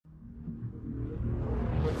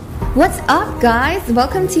What's up, guys?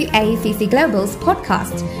 Welcome to AFC Global's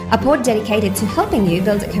podcast, a pod dedicated to helping you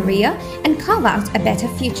build a career and carve out a better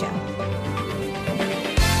future.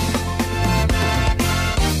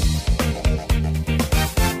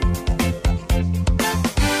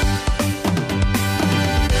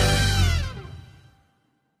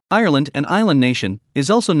 Ireland, an island nation, is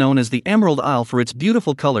also known as the Emerald Isle for its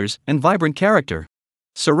beautiful colors and vibrant character.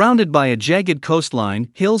 Surrounded by a jagged coastline,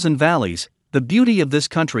 hills and valleys, the beauty of this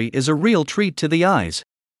country is a real treat to the eyes.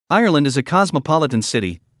 Ireland is a cosmopolitan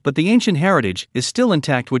city, but the ancient heritage is still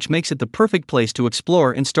intact, which makes it the perfect place to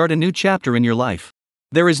explore and start a new chapter in your life.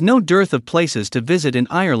 There is no dearth of places to visit in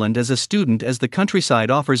Ireland as a student, as the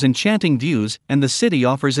countryside offers enchanting views and the city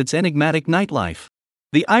offers its enigmatic nightlife.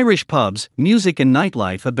 The Irish pubs, music and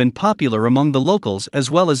nightlife have been popular among the locals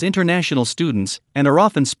as well as international students and are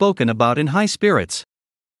often spoken about in high spirits.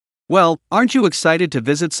 Well, aren't you excited to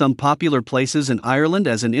visit some popular places in Ireland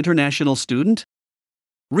as an international student?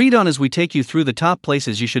 Read on as we take you through the top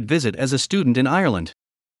places you should visit as a student in Ireland.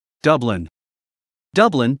 Dublin.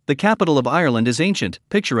 Dublin, the capital of Ireland, is ancient,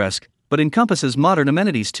 picturesque, but encompasses modern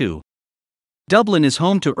amenities too. Dublin is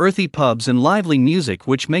home to earthy pubs and lively music,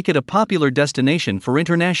 which make it a popular destination for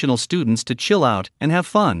international students to chill out and have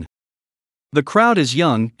fun. The crowd is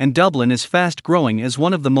young, and Dublin is fast growing as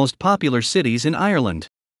one of the most popular cities in Ireland.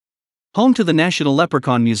 Home to the National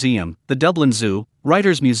Leprechaun Museum, the Dublin Zoo,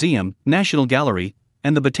 Writers' Museum, National Gallery,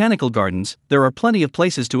 and the Botanical Gardens, there are plenty of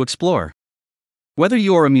places to explore. Whether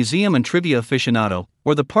you are a museum and trivia aficionado,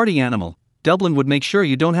 or the party animal, Dublin would make sure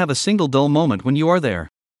you don't have a single dull moment when you are there.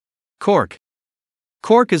 Cork.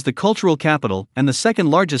 Cork is the cultural capital and the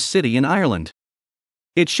second largest city in Ireland.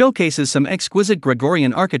 It showcases some exquisite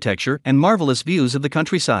Gregorian architecture and marvelous views of the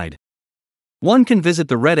countryside. One can visit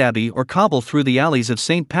the Red Abbey or cobble through the alleys of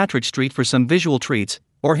St. Patrick Street for some visual treats,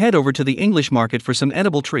 or head over to the English Market for some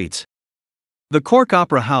edible treats. The Cork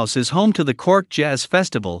Opera House is home to the Cork Jazz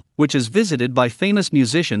Festival, which is visited by famous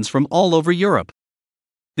musicians from all over Europe.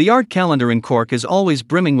 The art calendar in Cork is always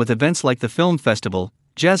brimming with events like the Film Festival,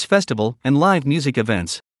 Jazz Festival, and live music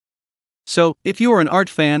events. So, if you are an art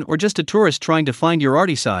fan or just a tourist trying to find your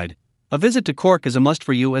arty side, a visit to Cork is a must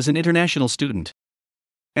for you as an international student.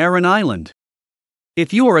 Aran Island.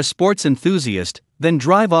 If you are a sports enthusiast, then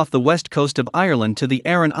drive off the west coast of Ireland to the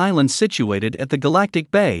Aran Islands, situated at the Galactic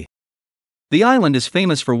Bay. The island is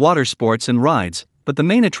famous for water sports and rides, but the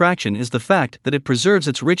main attraction is the fact that it preserves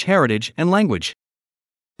its rich heritage and language.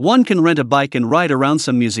 One can rent a bike and ride around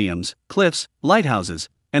some museums, cliffs, lighthouses,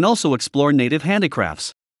 and also explore native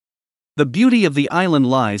handicrafts. The beauty of the island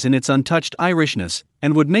lies in its untouched Irishness,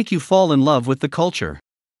 and would make you fall in love with the culture.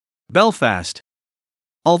 Belfast.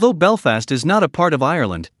 Although Belfast is not a part of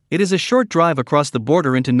Ireland, it is a short drive across the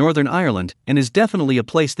border into Northern Ireland and is definitely a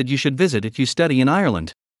place that you should visit if you study in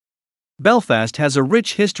Ireland. Belfast has a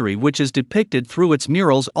rich history which is depicted through its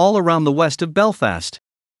murals all around the west of Belfast.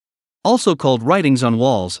 Also called writings on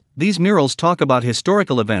walls, these murals talk about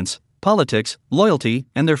historical events, politics, loyalty,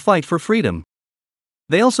 and their fight for freedom.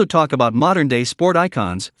 They also talk about modern-day sport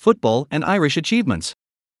icons, football, and Irish achievements.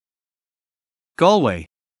 Galway.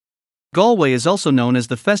 Galway is also known as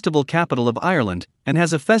the festival capital of Ireland, and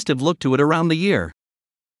has a festive look to it around the year.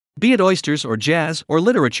 Be it oysters or jazz or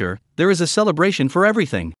literature, there is a celebration for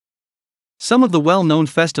everything. Some of the well-known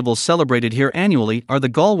festivals celebrated here annually are the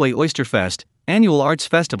Galway Oyster Fest, Annual Arts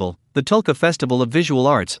Festival, the Tulka Festival of Visual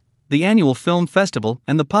Arts, the Annual Film Festival,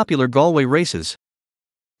 and the popular Galway Races.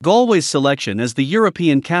 Galway's selection as the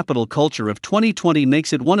European Capital Culture of 2020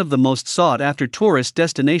 makes it one of the most sought-after tourist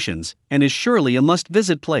destinations, and is surely a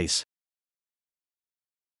must-visit place.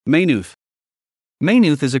 Maynooth.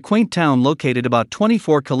 Maynooth is a quaint town located about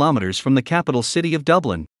 24 kilometers from the capital city of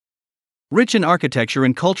Dublin. Rich in architecture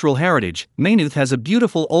and cultural heritage, Maynooth has a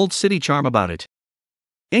beautiful old city charm about it.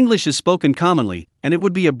 English is spoken commonly, and it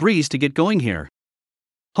would be a breeze to get going here.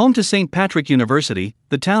 Home to St. Patrick University,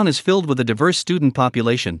 the town is filled with a diverse student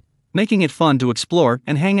population, making it fun to explore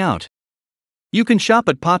and hang out. You can shop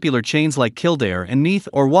at popular chains like Kildare and Meath,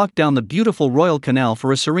 or walk down the beautiful Royal Canal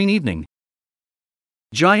for a serene evening.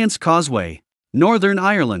 Giant's Causeway, Northern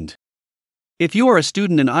Ireland. If you are a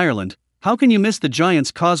student in Ireland, how can you miss the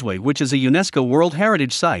Giant's Causeway, which is a UNESCO World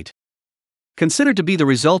Heritage Site? Considered to be the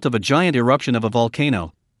result of a giant eruption of a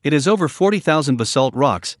volcano, it has over 40,000 basalt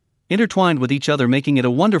rocks, intertwined with each other, making it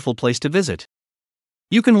a wonderful place to visit.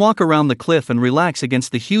 You can walk around the cliff and relax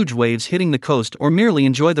against the huge waves hitting the coast, or merely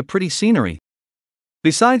enjoy the pretty scenery.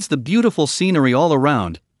 Besides the beautiful scenery all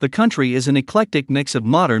around, the country is an eclectic mix of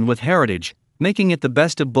modern with heritage, making it the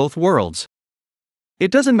best of both worlds.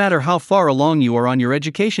 It doesn't matter how far along you are on your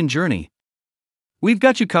education journey. We've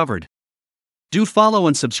got you covered. Do follow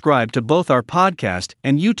and subscribe to both our podcast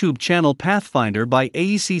and YouTube channel Pathfinder by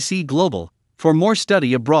AECC Global for more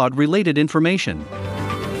study abroad related information.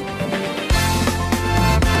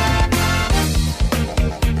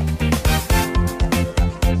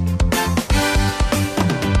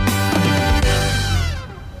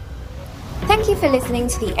 Thank you for listening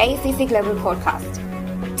to the AECC Global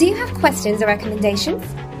podcast. Do you have questions or recommendations?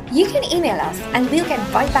 You can email us and we'll get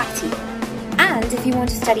right back to you. And if you want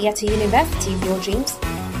to study at a university of your dreams,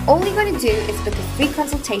 all you got to do is book a free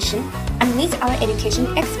consultation and meet our education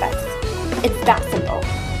experts. It's that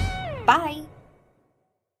simple.